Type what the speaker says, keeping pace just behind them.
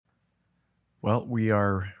Well, we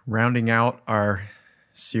are rounding out our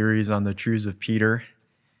series on the truths of Peter,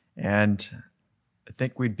 and I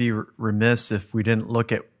think we'd be remiss if we didn't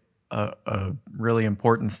look at a really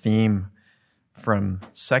important theme from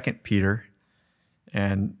 2 Peter,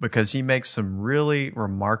 and because he makes some really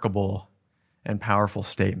remarkable and powerful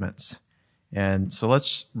statements. And so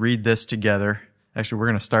let's read this together. Actually, we're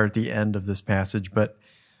going to start at the end of this passage, but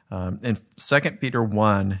in 2 Peter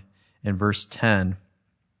 1 in verse 10,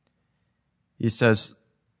 he says,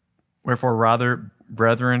 "Wherefore rather,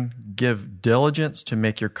 brethren, give diligence to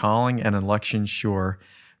make your calling and election sure.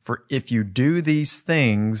 For if you do these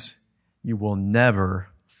things, you will never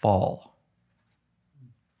fall."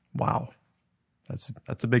 Wow.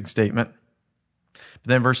 That's a big statement. But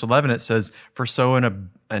then verse 11, it says, "For so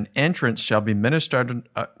an entrance shall be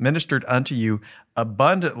ministered unto you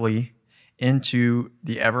abundantly into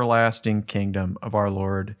the everlasting kingdom of our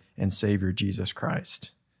Lord and Savior Jesus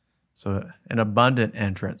Christ." So an abundant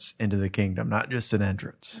entrance into the kingdom, not just an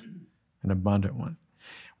entrance, an abundant one.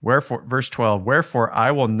 Wherefore, verse 12, "Wherefore I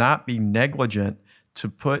will not be negligent to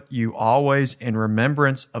put you always in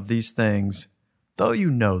remembrance of these things, though you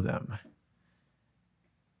know them,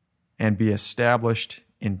 and be established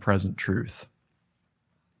in present truth."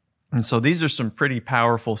 And so these are some pretty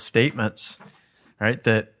powerful statements, right,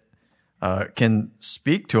 that can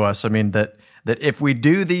speak to us. I mean, that if we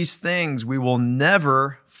do these things, we will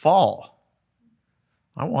never fall.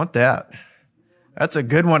 I want that. That's a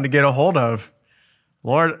good one to get a hold of.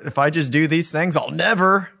 Lord, if I just do these things, I'll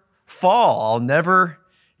never fall. I'll never,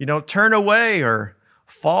 turn away or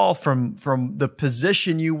fall from the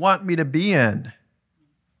position you want me to be in.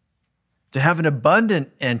 To have an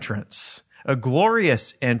abundant entrance, a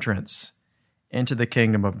glorious entrance into the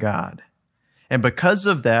kingdom of God. And because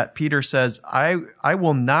of that, Peter says, I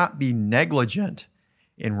will not be negligent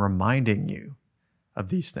in reminding you of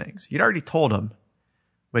these things. He'd already told them,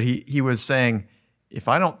 but he was saying, if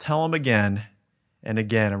I don't tell them again and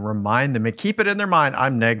again and remind them and keep it in their mind,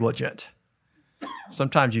 I'm negligent.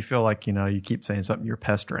 Sometimes you feel like, you keep saying something, you're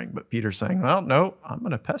pestering. But Peter's saying, well, no, I'm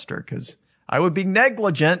going to pester because I would be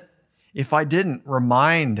negligent if I didn't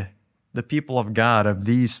remind the people of God of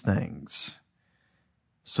these things,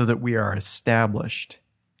 so that we are established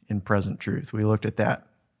in present truth. We looked at that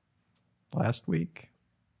last week.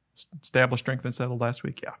 Established, strength, and settled last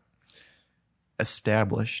week. Yeah.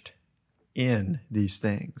 Established in these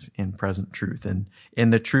things, in present truth, and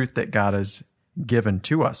in the truth that God has given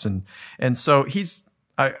to us. And so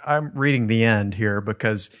I'm reading the end here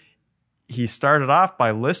because he started off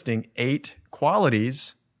by listing 8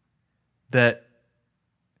 qualities that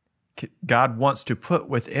God wants to put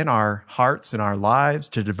within our hearts and our lives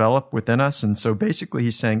to develop within us. And so basically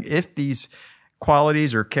he's saying, if these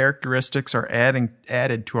qualities or characteristics are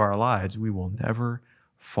added to our lives, we will never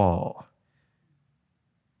fall.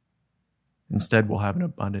 Instead, we'll have an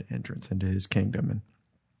abundant entrance into his kingdom. And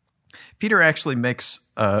Peter actually makes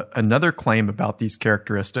another claim about these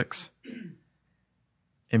characteristics.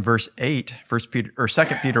 In verse 8, 2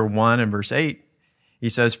 Peter 1 and verse 8, he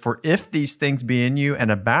says, "For if these things be in you and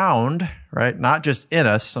abound," right? Not just in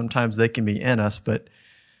us. Sometimes they can be in us, but,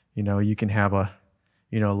 you can have a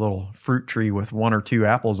little fruit tree with 1 or 2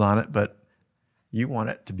 apples on it, but you want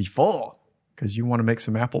it to be full because you want to make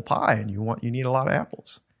some apple pie and you need a lot of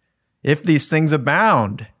apples. "If these things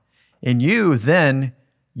abound in you, then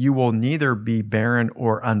you will neither be barren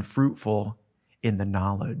or unfruitful in the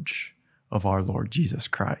knowledge of our Lord Jesus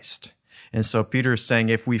Christ." And so Peter is saying,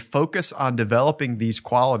 if we focus on developing these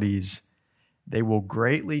qualities, they will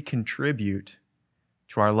greatly contribute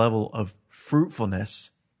to our level of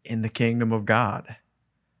fruitfulness in the kingdom of God.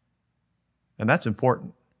 And that's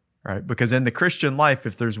important, right? Because in the Christian life,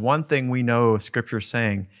 if there's one thing we know Scripture is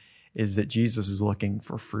saying, is that Jesus is looking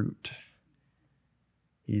for fruit.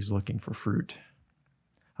 He's looking for fruit.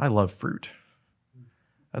 I love fruit.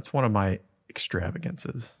 That's one of my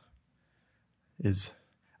extravagances.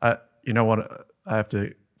 You know what I have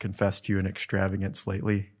to confess to you, an extravagance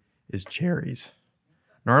lately is cherries.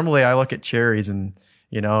 Normally I look at cherries and,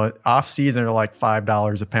 off season they're like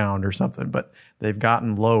 $5 a pound or something, but they've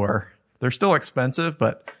gotten lower. They're still expensive,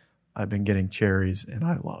 but I've been getting cherries and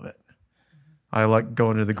I love it. I like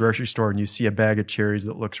going to the grocery store and you see a bag of cherries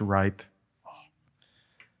that looks ripe.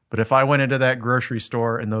 But if I went into that grocery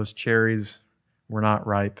store and those cherries were not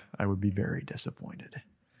ripe, I would be very disappointed.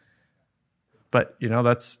 But,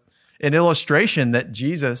 that's an illustration that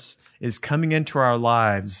Jesus is coming into our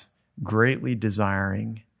lives greatly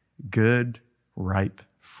desiring good, ripe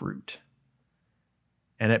fruit.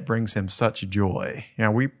 And it brings him such joy.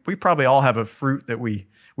 We probably all have a fruit that we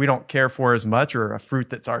don't care for as much, or a fruit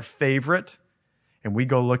that's our favorite. and we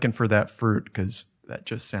go looking for that fruit because that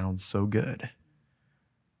just sounds so good.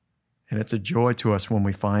 And it's a joy to us when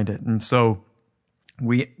we find it. And so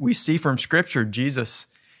we see from Scripture, Jesus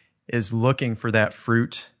is looking for that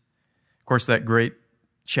fruit. Of course, that great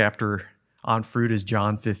chapter on fruit is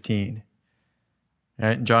John 15.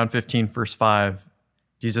 Right? In John 15, verse 5,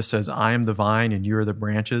 Jesus says, I am the vine and you are the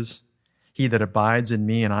branches. He that abides in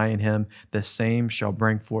me and I in him, the same shall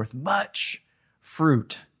bring forth much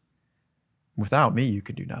fruit. Without me, you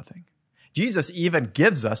can do nothing. Jesus even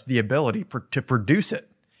gives us the ability to produce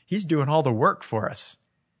it. He's doing all the work for us.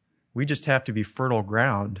 We just have to be fertile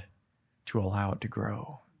ground to allow it to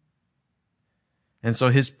grow. And so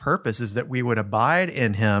his purpose is that we would abide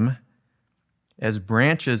in him as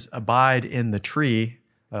branches abide in the tree.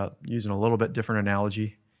 Using a little bit different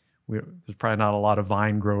analogy. There's probably not a lot of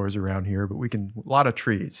vine growers around here, but a lot of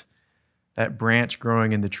trees. That branch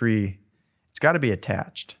growing in the tree, it's got to be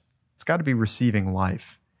attached. It's got to be receiving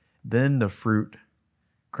life. Then the fruit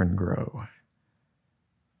can grow.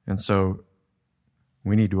 And so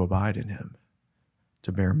we need to abide in him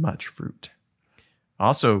to bear much fruit.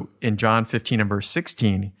 Also, in John 15 and verse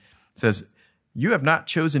 16, it says, you have not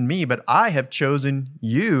chosen me, but I have chosen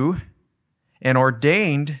you and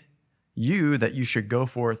ordained you that you should go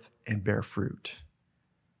forth and bear fruit,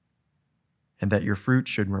 and that your fruit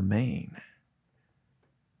should remain.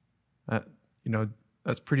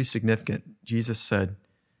 That's pretty significant. Jesus said,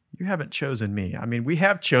 you haven't chosen me. I mean, we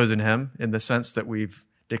have chosen him in the sense that we've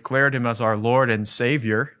declared him as our Lord and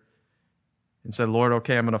Savior and said, Lord,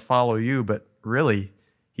 okay, I'm going to follow you. But really,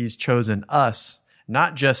 he's chosen us,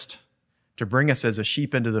 not just to bring us as a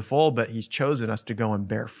sheep into the fold, but he's chosen us to go and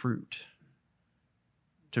bear fruit,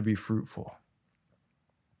 to be fruitful.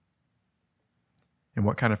 And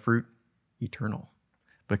what kind of fruit? Eternal.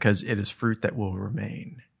 Because it is fruit that will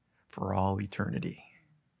remain for all eternity.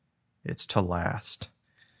 It's to last.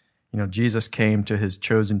 Jesus came to his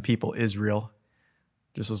chosen people, Israel,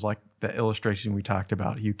 just as like the illustration we talked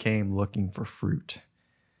about. He came looking for fruit.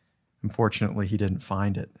 Unfortunately, he didn't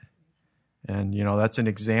find it. And, that's an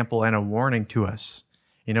example and a warning to us.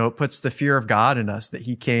 It puts the fear of God in us that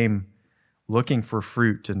he came looking for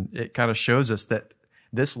fruit. And it kind of shows us that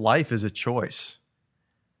this life is a choice,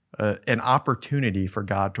 an opportunity for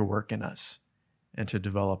God to work in us and to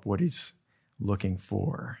develop what he's looking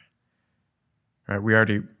for. Right? We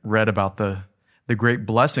already read about the great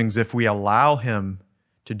blessings. If we allow him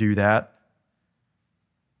to do that,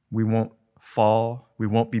 we won't fall. We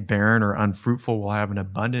won't be barren or unfruitful. We'll have an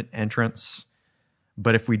abundant entrance.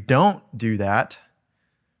 But if we don't do that,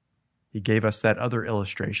 he gave us that other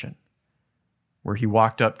illustration where he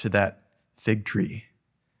walked up to that fig tree.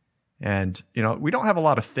 And, we don't have a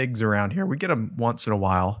lot of figs around here. We get them once in a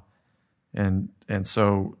while. And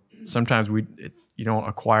so sometimes you don't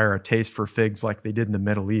acquire a taste for figs like they did in the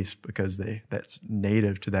Middle East because that's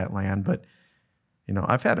native to that land. But,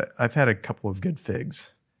 I've had a couple of good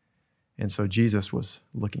figs. And so Jesus was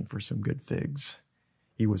looking for some good figs.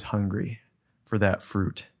 He was hungry for that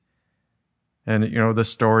fruit. And, the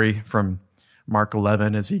story from Mark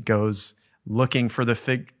 11 as he goes looking for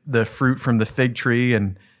the fruit from the fig tree.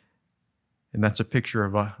 And that's a picture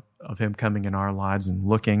of him coming in our lives and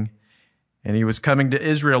looking. And he was coming to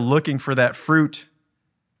Israel looking for that fruit.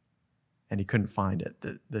 And he couldn't find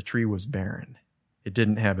it. The tree was barren. It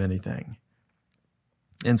didn't have anything.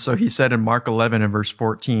 And so he said in Mark 11 and verse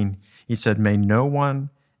 14, he said, may no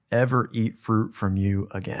one ever eat fruit from you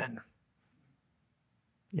again.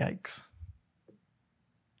 Yikes.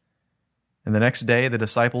 And the next day, the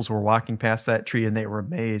disciples were walking past that tree and they were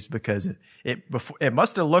amazed because it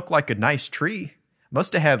must have looked like a nice tree.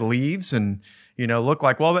 Must have had leaves and, looked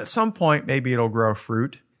like, well, at some point, maybe it'll grow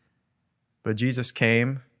fruit. But Jesus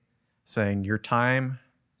came saying, your time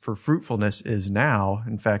for fruitfulness is now.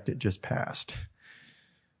 In fact, it just passed.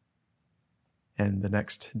 And the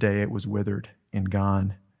next day it was withered and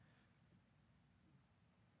gone.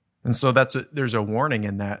 And so there's a warning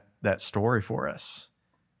in that story for us,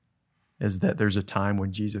 is that there's a time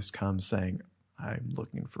when Jesus comes saying, I'm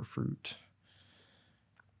looking for fruit.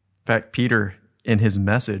 In fact, Peter, in his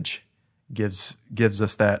message, gives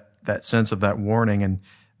us that sense of that warning. And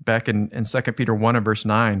back in 2 Peter 1 and verse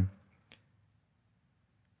 9,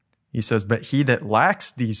 he says, but he that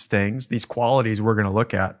lacks these things, these qualities we're going to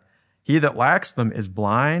look at, he that lacks them is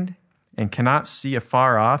blind and cannot see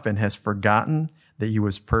afar off and has forgotten that he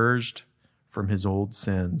was purged from his old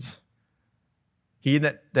sins. He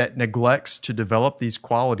that neglects to develop these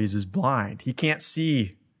qualities is blind. He can't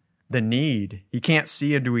see the need. He can't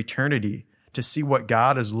see into eternity to see what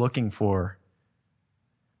God is looking for.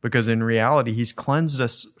 because in reality, he's cleansed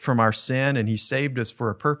us from our sin and he saved us for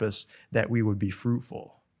a purpose that we would be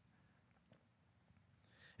fruitful.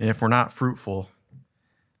 And if we're not fruitful,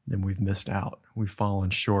 then we've missed out. We've fallen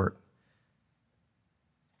short.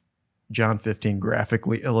 John 15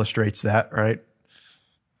 graphically illustrates that, right?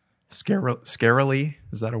 Scarily,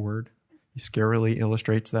 is that a word? He scarily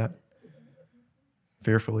illustrates that.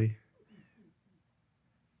 Fearfully.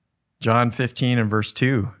 John 15 and verse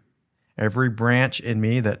 2. Every branch in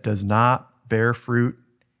me that does not bear fruit,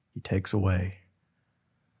 he takes away.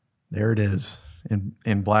 There it is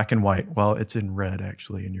in black and white. Well, it's in red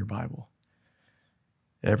actually in your Bible.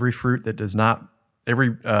 Every branch that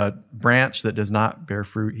does not bear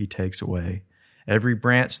fruit, he takes away. Every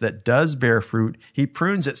branch that does bear fruit, he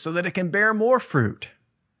prunes it so that it can bear more fruit.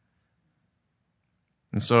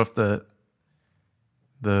 And so if the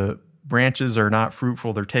branches are not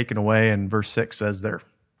fruitful, they're taken away, and verse 6 says they're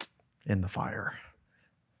in the fire.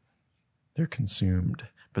 They're consumed.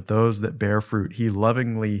 But those that bear fruit, he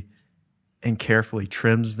lovingly and carefully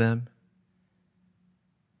trims them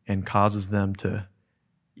and causes them to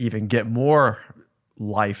even get more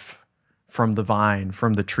life from the vine,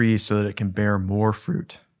 from the tree, so that it can bear more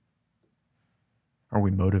fruit. Are we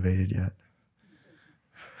motivated yet?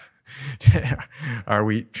 Are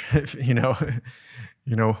we,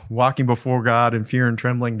 walking before God in fear and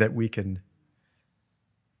trembling that we can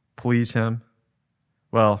please him?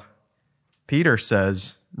 Well, Peter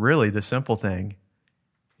says, really the simple thing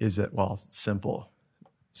is that,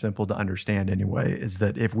 simple to understand anyway, is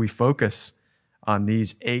that if we focus on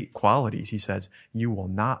these 8 qualities, he says, you will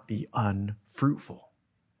not be unfruitful.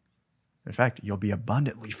 In fact, you'll be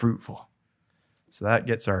abundantly fruitful. So that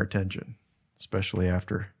gets our attention, especially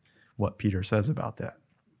after what Peter says about that.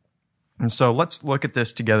 And so let's look at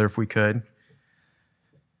this together if we could.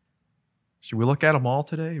 Should we look at them all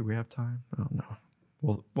today? Do we have time? I don't know.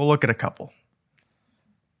 We'll look at a couple.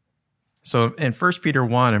 So in 1 Peter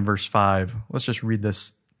 1 and verse 5, let's just read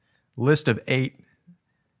this list of 8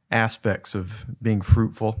 aspects of being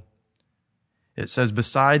fruitful. It says,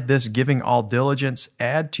 beside this, giving all diligence,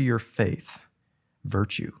 add to your faith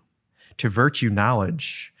virtue, to virtue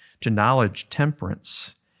knowledge, to knowledge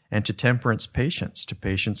temperance, and to temperance patience, to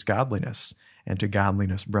patience godliness, and to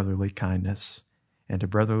godliness brotherly kindness, and to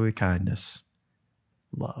brotherly kindness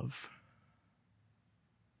love.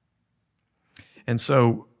 And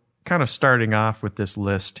so, kind of starting off with this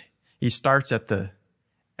list, he starts at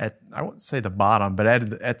I wouldn't say the bottom, but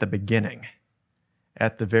at the beginning,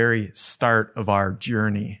 at the very start of our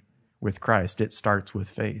journey with Christ. It starts with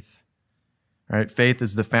faith, right? Faith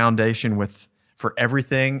is the foundation for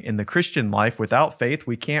everything in the Christian life. Without faith,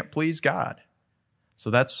 we can't please God. So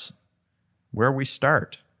that's where we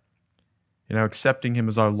start, accepting him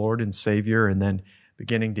as our Lord and Savior, and then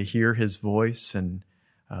beginning to hear his voice and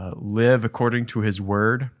live according to his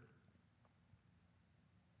word.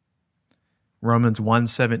 Romans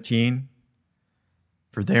 1:17,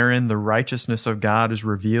 for therein the righteousness of God is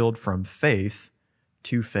revealed from faith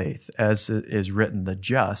to faith, as it is written, the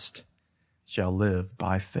just shall live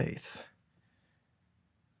by faith.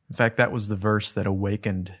 In fact, that was the verse that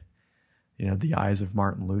awakened, the eyes of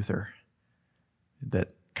Martin Luther,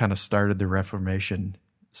 that kind of started the Reformation,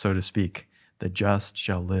 so to speak. The just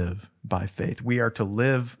shall live by faith. We are to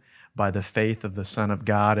live by the faith of the Son of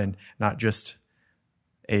God, and not just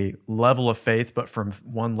a level of faith, but from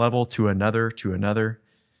one level to another to another.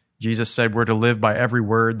 Jesus said we're to live by every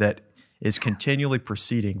word that is continually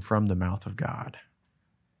proceeding from the mouth of God.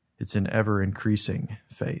 It's an ever-increasing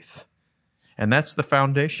faith. And that's the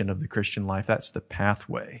foundation of the Christian life. That's the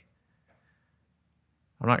pathway.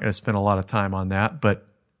 I'm not going to spend a lot of time on that, but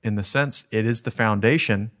in the sense, it is the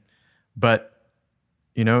foundation. But,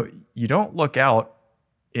 you don't look out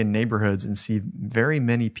in neighborhoods and see very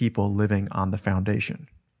many people living on the foundation,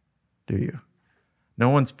 do you? No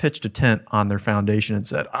one's pitched a tent on their foundation and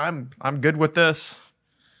said, I'm good with this.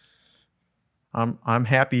 I'm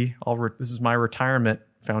happy. This is my retirement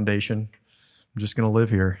foundation. I'm just going to live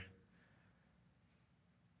here.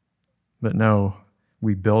 But no,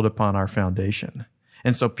 we build upon our foundation.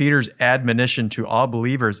 And so Peter's admonition to all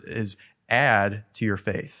believers is add to your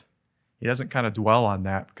faith. He doesn't kind of dwell on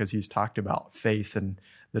that because he's talked about faith and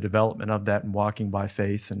the development of that and walking by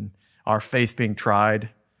faith and our faith being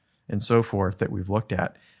tried and so forth that we've looked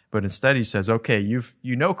at. But instead he says, okay, you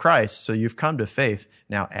know Christ, so you've come to faith,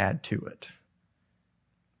 now add to it.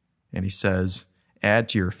 And he says, add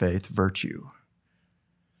to your faith virtue.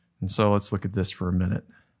 And so let's look at this for a minute.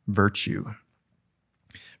 Virtue.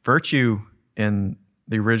 Virtue in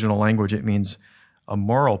the original language, it means a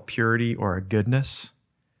moral purity or a goodness.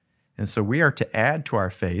 And so we are to add to our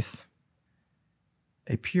faith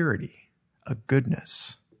a purity, a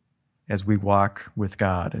goodness as we walk with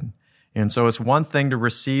God. And so it's one thing to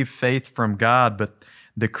receive faith from God, but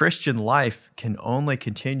the Christian life can only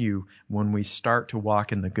continue when we start to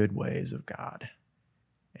walk in the good ways of God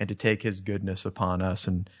and to take his goodness upon us,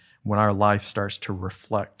 and when our life starts to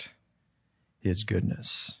reflect his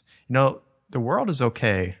goodness. You know, the world is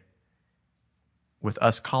okay with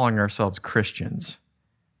us calling ourselves Christians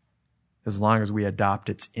as long as we adopt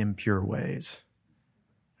its impure ways,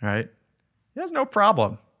 right? It has no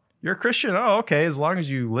problem. You're a Christian. Oh, okay. As long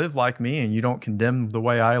as you live like me and you don't condemn the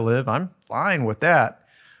way I live, I'm fine with that.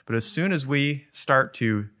 But as soon as we start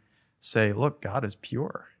to say, look, God is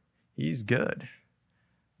pure, he's good,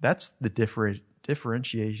 that's the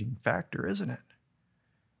differentiating factor, isn't it?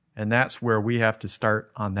 And that's where we have to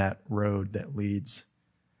start on that road that leads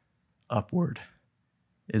upward,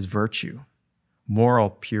 is virtue, moral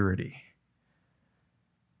purity.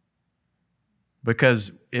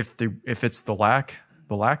 Because if it's the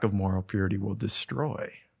lack of moral purity will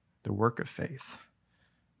destroy the work of faith,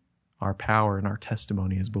 our power and our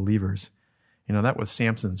testimony as believers. You know, that was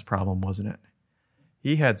Samson's problem, wasn't it?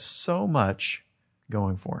 He had so much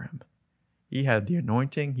going for him. He had the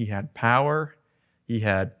anointing, he had power, he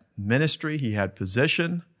had ministry, he had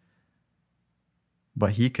position,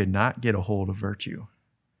 but he could not get a hold of virtue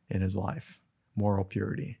in his life, moral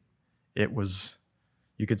purity. It was,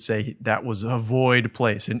 you could say, that was a void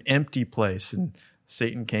place, an empty place, and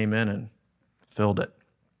Satan came in and filled it.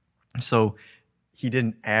 So he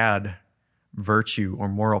didn't add virtue or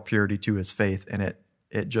moral purity to his faith, and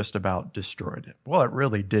it just about destroyed it. Well, it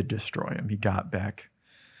really did destroy him. He got back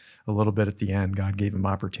a little bit at the end. God gave him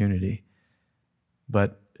opportunity.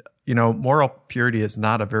 But, you know, moral purity is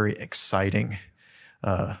not a very exciting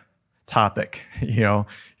topic. You know,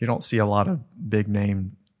 you don't see a lot of big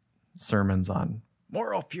name sermons on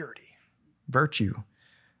moral purity, virtue.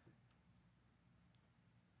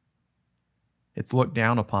 It's looked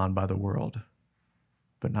down upon by the world,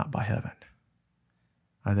 but not by heaven.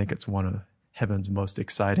 I think it's one of heaven's most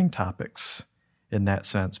exciting topics in that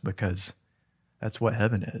sense, because that's what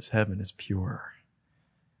heaven is. Heaven is pure.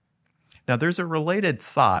 Now, there's a related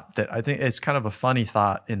thought that I think is kind of a funny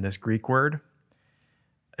thought in this Greek word.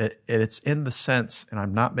 It's in the sense, and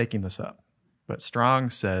I'm not making this up, but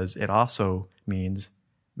Strong says it also means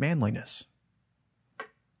manliness.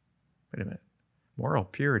 Wait a minute. Moral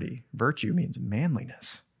purity, virtue means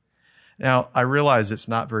manliness. Now, I realize it's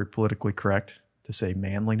not very politically correct to say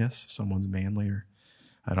manliness. Someone's manly, or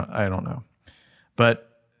I don't know.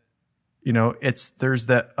 But, you know, there's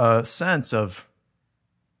that sense of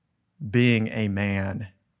being a man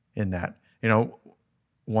in that. You know,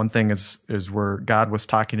 one thing is where God was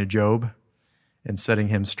talking to Job and setting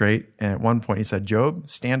him straight. And at one point he said, Job,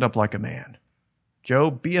 stand up like a man.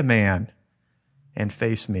 Job, be a man and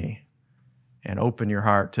face me and open your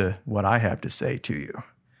heart to what I have to say to you.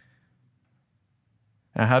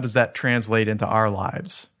 Now, how does that translate into our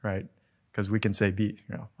lives, right? Because we can say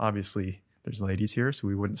obviously there's ladies here, so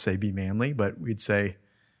we wouldn't say be manly, but we'd say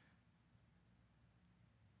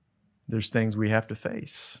there's things we have to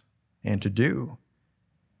face and to do.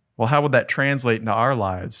 Well, how would that translate into our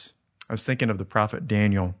lives? I was thinking of the prophet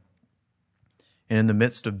Daniel, and in the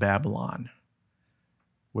midst of Babylon,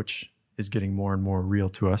 which is getting more and more real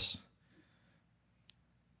to us.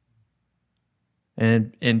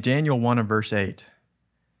 And in Daniel 1 and verse 8,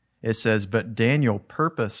 it says, but Daniel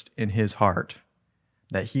purposed in his heart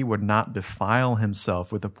that he would not defile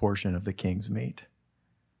himself with a portion of the king's meat.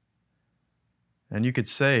 And you could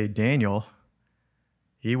say Daniel,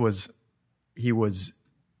 he was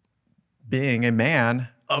being a man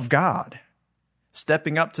of God,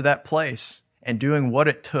 stepping up to that place and doing what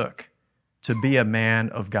it took to be a man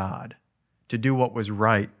of God, to do what was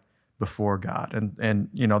right before God. And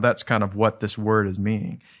you know, that's kind of what this word is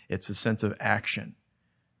meaning. It's a sense of action,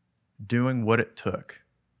 doing what it took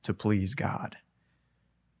to please God,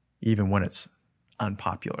 even when it's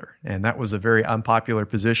unpopular. And that was a very unpopular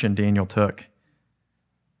position Daniel took.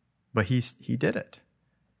 But he did it.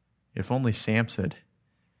 If only Samson,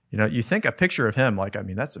 you know, you think a picture of him,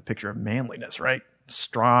 that's a picture of manliness, right?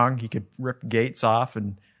 Strong, he could rip gates off,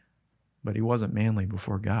 but he wasn't manly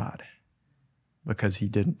before God because he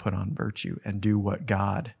didn't put on virtue and do what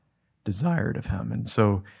God desired of him. And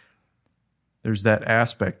so there's that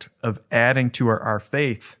aspect of adding to our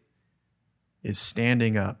faith is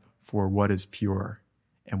standing up for what is pure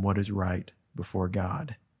and what is right before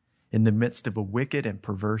God. In the midst of a wicked and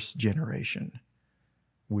perverse generation,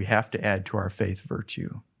 we have to add to our faith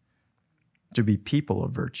virtue, to be people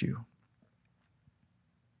of virtue.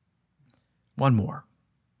 One more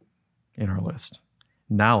in our list.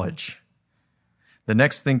 Knowledge. The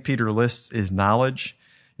next thing Peter lists is knowledge.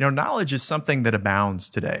 Knowledge is something that abounds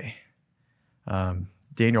today.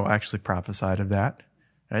 Daniel actually prophesied of that,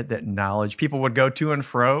 right? That knowledge, people would go to and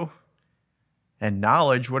fro, and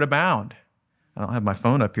knowledge would abound. I don't have my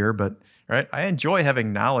phone up here, but right, I enjoy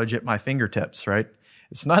having knowledge at my fingertips, right?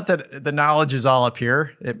 It's not that the knowledge is all up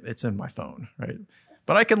here. It's in my phone, right?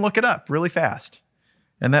 But I can look it up really fast.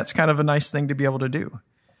 And that's kind of a nice thing to be able to do.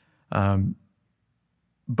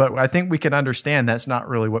 But I think we can understand that's not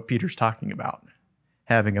really what Peter's talking about,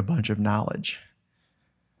 having a bunch of knowledge.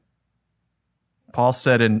 Paul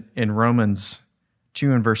said in Romans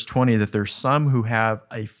 2 and verse 20 that there's some who have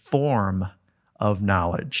a form of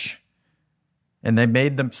knowledge, and they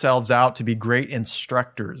made themselves out to be great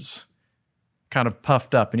instructors, kind of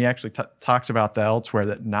puffed up. And he actually talks about that elsewhere,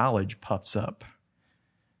 that knowledge puffs up.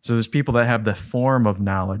 So there's people that have the form of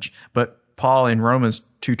knowledge. But Paul in Romans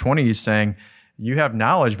 2:20 is saying, you have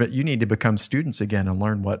knowledge, but you need to become students again and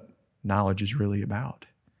learn what knowledge is really about.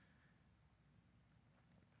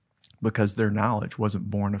 Because their knowledge wasn't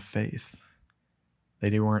born of faith.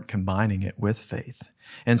 They weren't combining it with faith.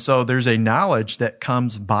 And so there's a knowledge that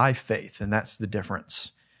comes by faith, and that's the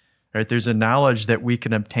difference. Right? There's a knowledge that we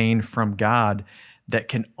can obtain from God that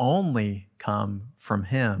can only come from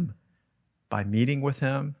Him by meeting with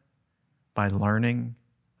Him, by learning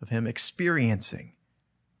of Him, experiencing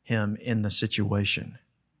Him in the situation,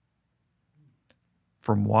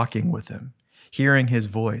 from walking with Him, hearing His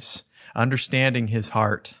voice, understanding His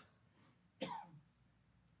heart.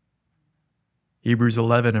 Hebrews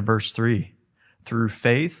 11 and verse 3, through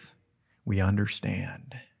faith we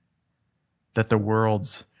understand that the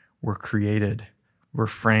worlds were created, were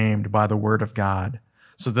framed by the word of God,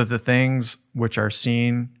 so that the things which are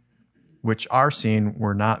seen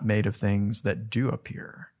were not made of things that do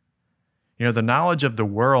appear. The knowledge of the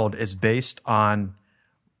world is based on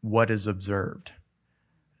what is observed.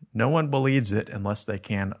 No one believes it unless they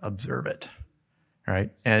can observe it, right?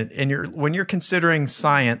 And when you're considering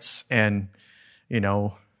science and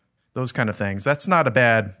those kind of things, that's not a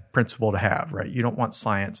bad principle to have, right? You don't want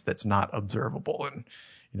science that's not observable, and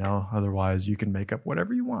otherwise you can make up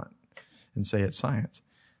whatever you want and say it's science.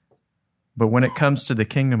 But when it comes to the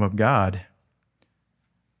kingdom of God,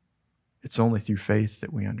 it's only through faith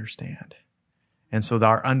that we understand. And so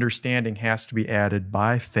our understanding has to be added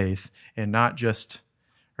by faith, and not just,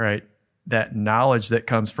 right, that knowledge that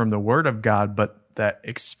comes from the word of God, but that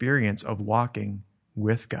experience of walking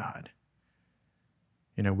with God.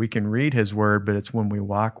 We can read His word, but it's when we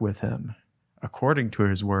walk with Him according to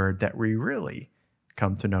His word that we really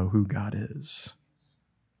come to know who God is.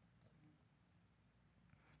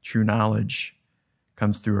 True knowledge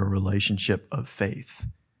comes through a relationship of faith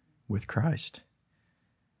with Christ.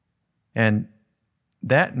 And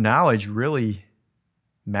that knowledge really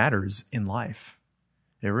matters in life.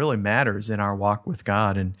 It really matters in our walk with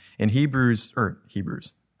God. And in Hebrews, that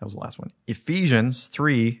was the last one. Ephesians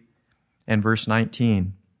 3 and verse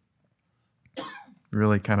 19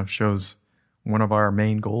 really kind of shows one of our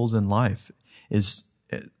main goals in life is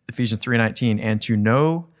Ephesians 3:19, and to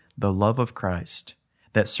know the love of Christ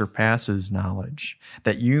that surpasses knowledge,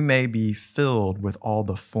 that you may be filled with all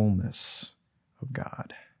the fullness of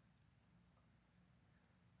God.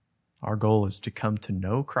 Our goal is to come to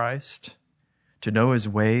know Christ, to know His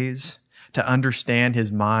ways, to understand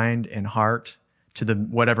His mind and heart to the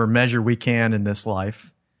whatever measure we can in this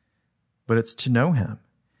life. But it's to know Him.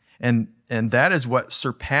 And that is what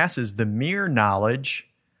surpasses the mere knowledge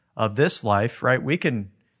of this life, right? We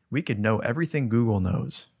can know everything Google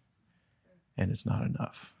knows, and it's not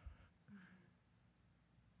enough.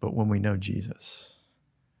 But when we know Jesus,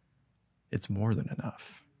 it's more than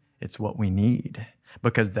enough. It's what we need,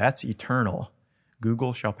 because that's eternal.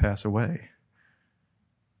 Google shall pass away.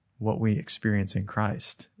 What we experience in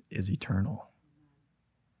Christ is eternal.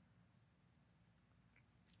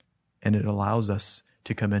 And it allows us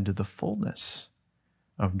to come into the fullness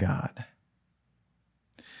of God.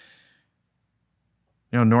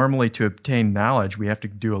 Normally to obtain knowledge, we have to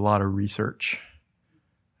do a lot of research,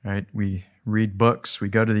 right? We read books, we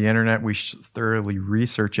go to the internet, we thoroughly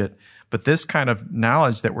research it. But this kind of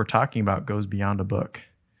knowledge that we're talking about goes beyond a book,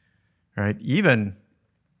 right? Even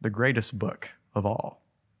the greatest book of all,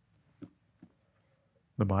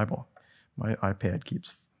 the Bible. My iPad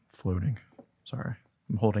keeps floating. Sorry.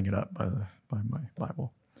 I'm holding it up by my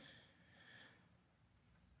Bible.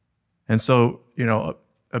 And so,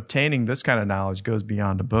 obtaining this kind of knowledge goes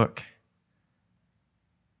beyond a book.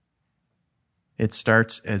 It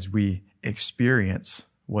starts as we experience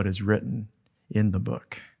what is written in the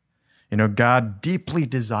book. God deeply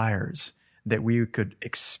desires that we could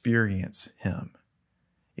experience Him,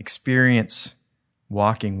 experience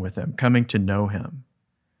walking with him, coming to know him,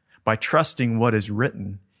 by trusting what is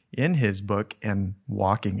written in his book and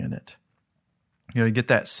walking in it. You get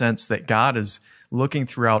that sense that God is looking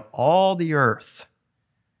throughout all the earth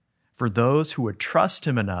for those who would trust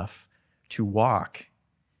him enough to walk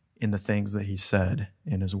in the things that he said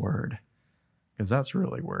in his word. Because that's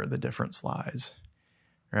really where the difference lies,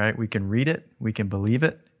 right? We can read it, we can believe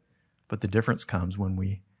it, but the difference comes when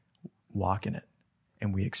we walk in it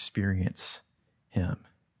and we experience him.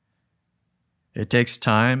 It takes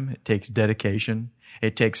time, it takes dedication,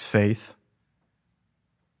 it takes faith.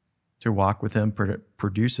 To walk with him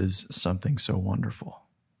produces something so wonderful.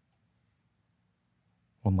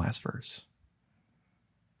 One last verse.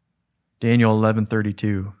 Daniel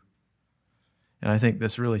 11:32. And I think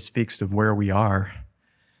this really speaks of where we are.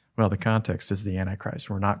 Well, the context is the Antichrist.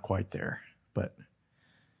 We're not quite there, but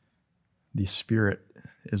the Spirit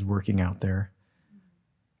is working out there.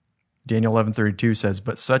 Daniel 11:32 says,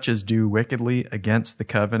 "But such as do wickedly against the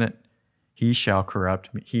covenant, he shall corrupt,"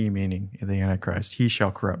 he meaning the Antichrist, "he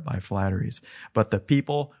shall corrupt by flatteries. But the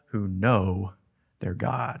people who know their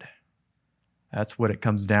God," that's what it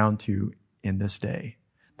comes down to in this day.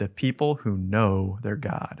 The people who know their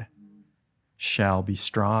God shall be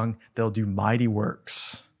strong. They'll do mighty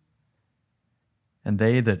works. And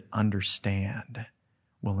they that understand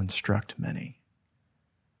will instruct many.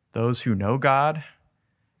 Those who know God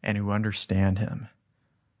and who understand him.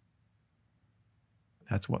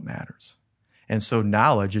 That's what matters. And so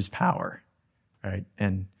knowledge is power, right?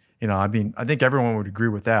 And, I think everyone would agree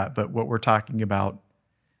with that. But what we're talking about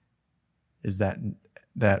is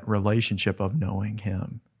that relationship of knowing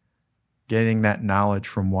him, getting that knowledge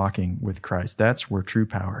from walking with Christ. That's where true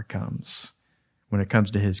power comes when it comes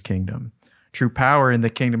to his kingdom. True power in the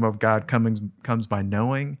kingdom of God comes by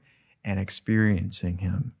knowing and experiencing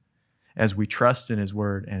him as we trust in his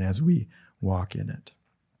word and as we walk in it.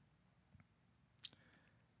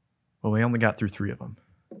 Well, we only got through 3 of them.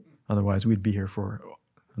 Otherwise, we'd be here for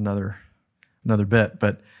another bit.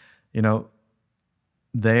 But,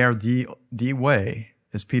 they are the way,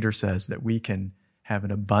 as Peter says, that we can have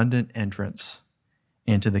an abundant entrance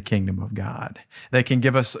into the kingdom of God. They can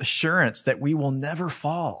give us assurance that we will never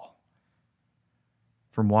fall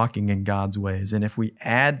from walking in God's ways. And if we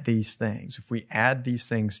add these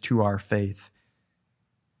things to our faith,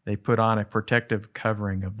 they put on a protective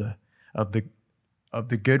covering of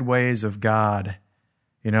the good ways of God,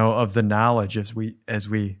 of the knowledge as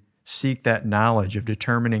we seek that knowledge of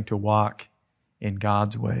determining to walk in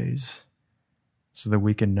God's ways so that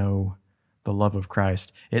we can know the love of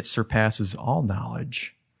Christ. It surpasses all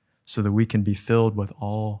knowledge so that we can be filled with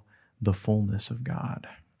all the fullness of God.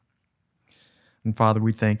 And Father,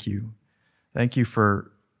 we thank you. Thank you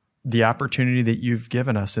for the opportunity that you've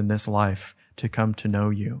given us in this life to come to know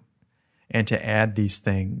you and to add these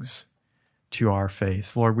things to our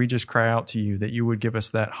faith. Lord, we just cry out to you that you would give us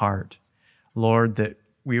that heart. Lord, that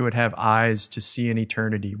we would have eyes to see in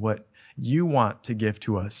eternity what you want to give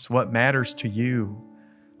to us, what matters to you.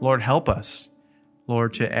 Lord, help us,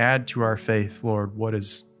 Lord, to add to our faith, Lord, what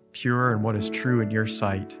is pure and what is true in your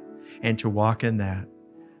sight, and to walk in that.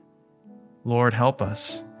 Lord, help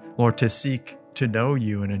us, Lord, to seek to know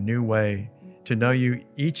you in a new way, to know you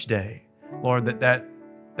each day. Lord,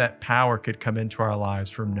 that power could come into our lives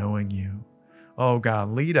from knowing you. Oh God,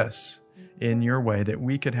 lead us in your way that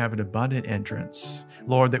we could have an abundant entrance.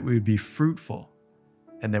 Lord, that we would be fruitful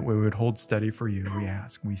and that we would hold steady for you, we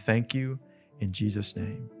ask. We thank you in Jesus'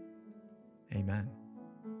 name. Amen.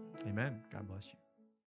 Amen. God bless you.